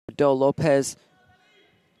VIDIAUX Lopes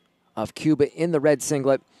of Cuba in the red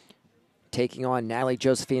singlet, taking on Natalie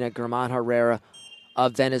Josefina GRIMAN HERRE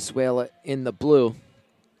of Venezuela in the blue.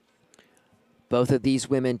 Both of these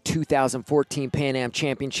women, 2014 Pan Am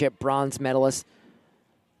Championship bronze medalists.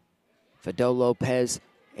 VIDIAUX Lopes,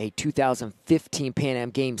 a 2015 Pan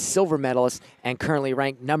Am Games silver medalist and currently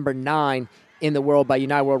ranked number 9 in the world by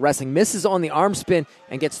United World Wrestling. Misses on the arm spin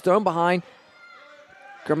and gets thrown behind.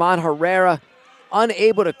 GRIMAN HERRE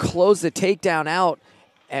unable to close the takedown out,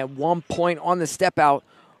 at 1 point on the step out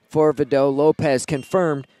for VIDIAUX Lopes.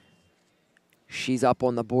 Confirmed, she's up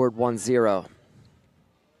on the board 1-0.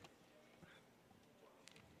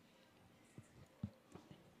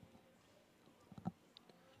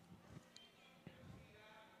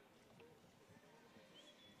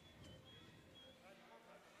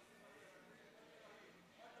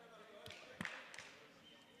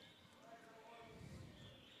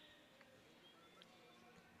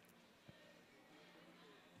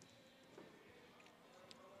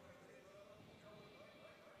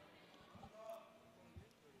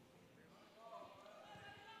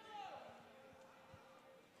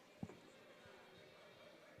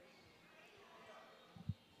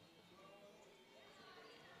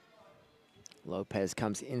 Lopes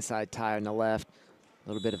comes inside tie on the left. A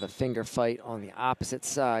little bit of a finger fight on the opposite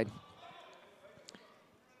side.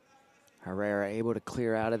 Herrera able to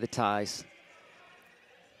clear out of the ties.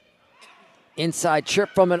 Inside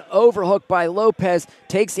trip from an overhook by Lopes.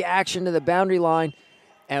 Takes the action to the boundary line.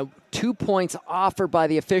 And 2 points offered by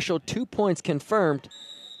the official. 2 points confirmed.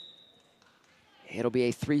 It'll be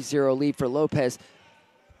a 3-0 lead for Lopes.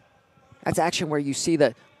 That's action where you see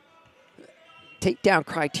the takedown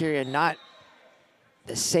criteria not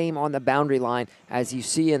the same on the boundary line as you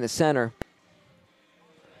see in the center.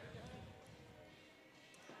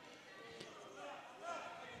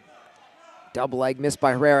 Double leg missed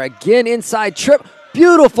by Herrera. Again, inside trip.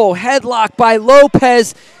 Beautiful headlock by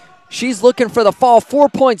Lopes. She's looking for the fall. 4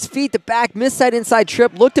 points, feet to back. Missed that inside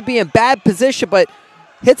trip. Looked to be in bad position, but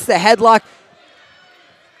hits the headlock.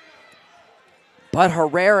 But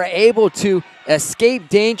Herrera able to escape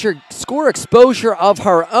danger, score exposure of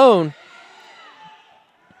her own.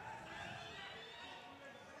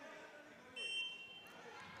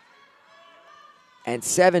 And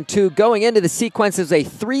 7-2 going into the sequence is a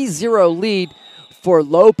 3-0 lead for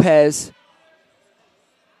Lopes.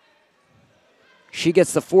 She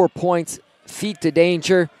gets the 4 points, feet to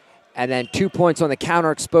danger, and then 2 points on the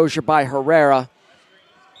counter exposure by Herrera.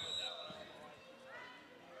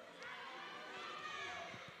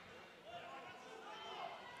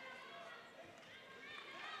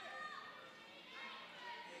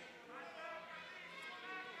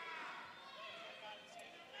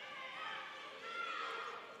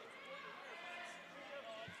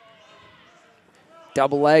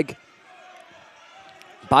 Double leg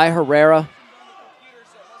by Herrera.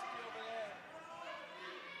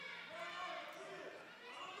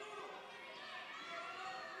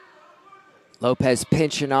 Lopes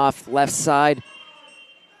pinching off left side.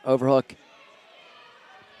 Overhook.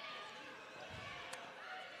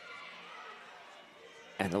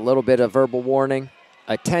 And a little bit of verbal warning.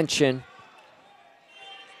 Attention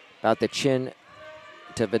about the chin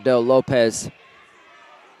to VIDIAUX Lopes.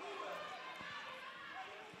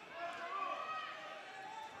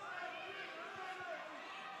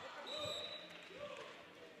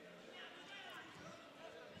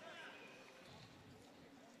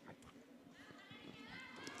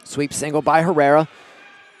 Sweep single by Herrera.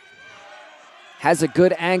 Has a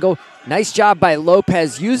good angle. Nice job by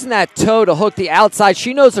Lopes using that toe to hook the outside.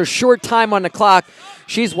 She knows her short time on the clock.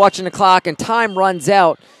 She's watching the clock and time runs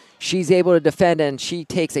out. She's able to defend and she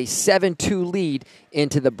takes a 7-2 lead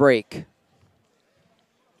into the break.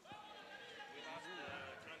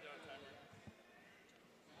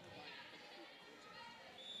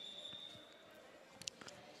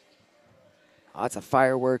 Lots of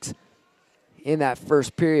fireworks in that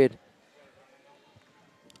first period.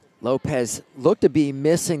 Lopes looked to be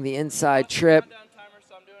missing the inside trip.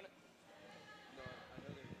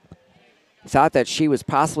 Thought that she was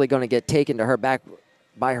possibly going to get taken to her back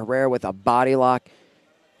by Herrera with a body lock.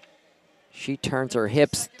 She turns her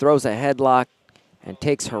hips, throws a headlock, and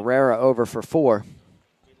takes Herrera over for 4.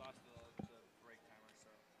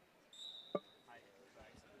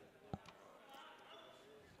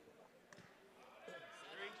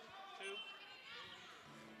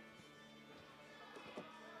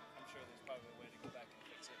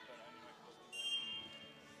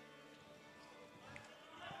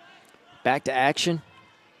 Back to action.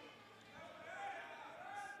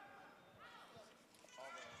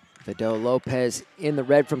 VIDIAUX Lopes in the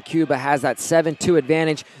red from Cuba has that 7-2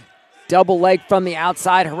 advantage. double leg from the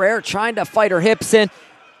outside. Herrera trying to fight her hips in.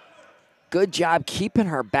 Good job keeping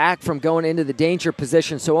her back from going into the danger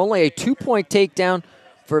position. So only a 2-point takedown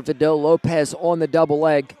for VIDIAUX Lopes on the double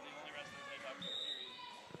leg.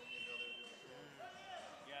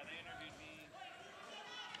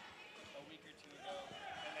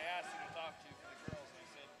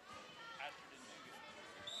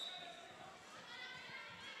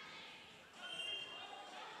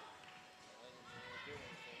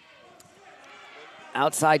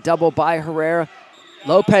 Outside double by Herrera.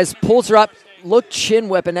 Lopes pulls her up, looked chin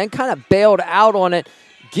whip, and then kind of bailed out on it.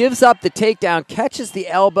 Gives up the takedown, catches the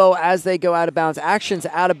elbow as they go out of bounds. Action's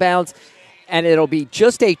out of bounds, and it'll be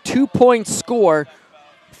just a 2-point score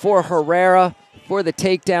for Herrera for the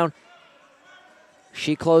takedown.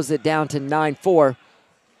 She closed it down to 9-4.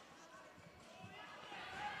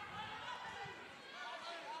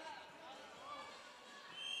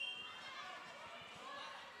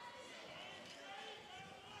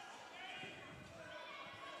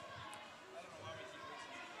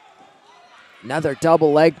 Another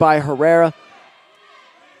double leg by Herrera.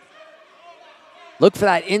 Look for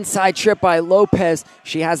that inside trip by Lopes.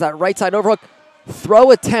 She has that right side overhook.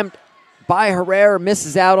 Throw attempt by Herrera,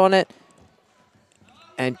 misses out on it.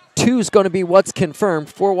 And 2 is going to be what's confirmed.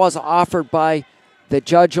 4 was offered by the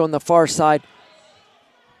judge on the far side.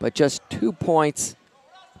 But just 2 points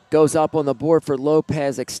goes up on the board for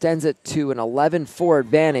Lopes, extends it to an 11-4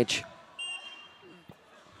 advantage.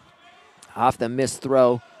 Off the missed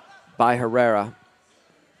throw by Herrera.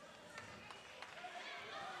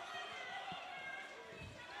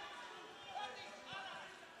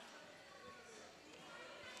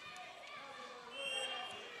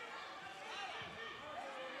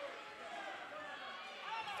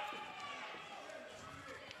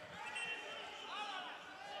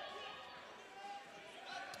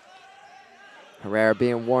 Herrera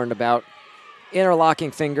being warned about interlocking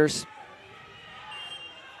fingers.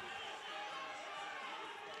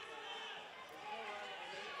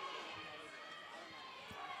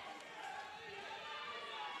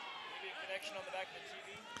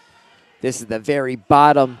 This is the very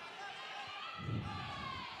bottom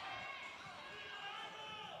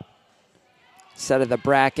set of the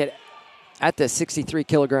bracket at the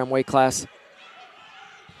 63-kilogram weight class.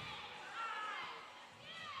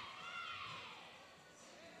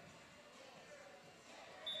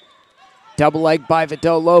 Double leg by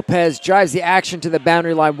VIDIAUX Lopes, drives the action to the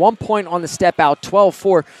boundary line. 1 point on the step out,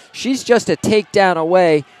 12-4. She's just a takedown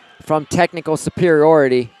away from technical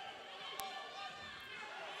superiority.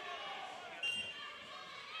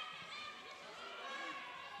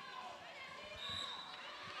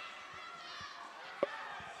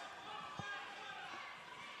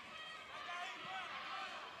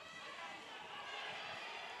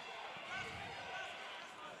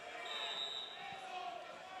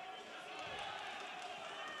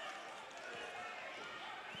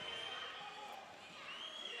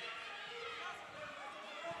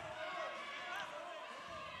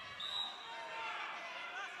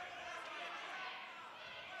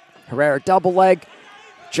 Herrera double leg,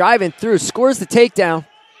 driving through, scores the takedown.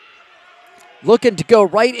 Looking to go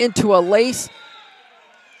right into a lace.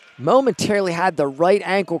 Momentarily had the right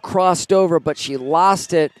ankle crossed over, but she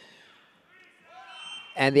lost it.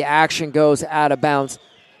 And the action goes out of bounds.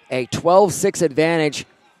 A 12-6 advantage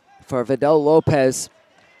for VIDIAUX Lopes.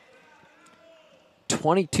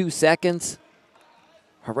 22 seconds.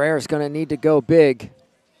 Herrera's going to need to go big.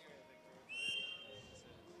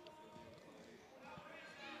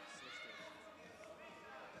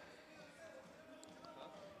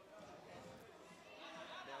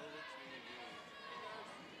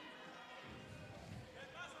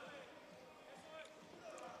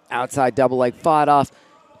 Outside double leg fought off.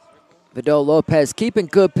 VIDIAUX Lopes keeping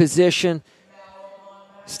good position.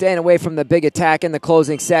 Staying away from the big attack in the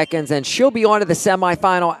closing seconds. And she'll be on to the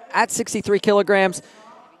semifinal at 63 kilograms.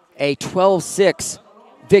 A 12-6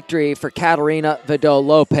 victory for Katarina VIDIAUX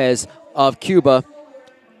Lopes of Cuba.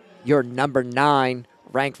 Your number 9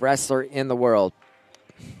 ranked wrestler in the world.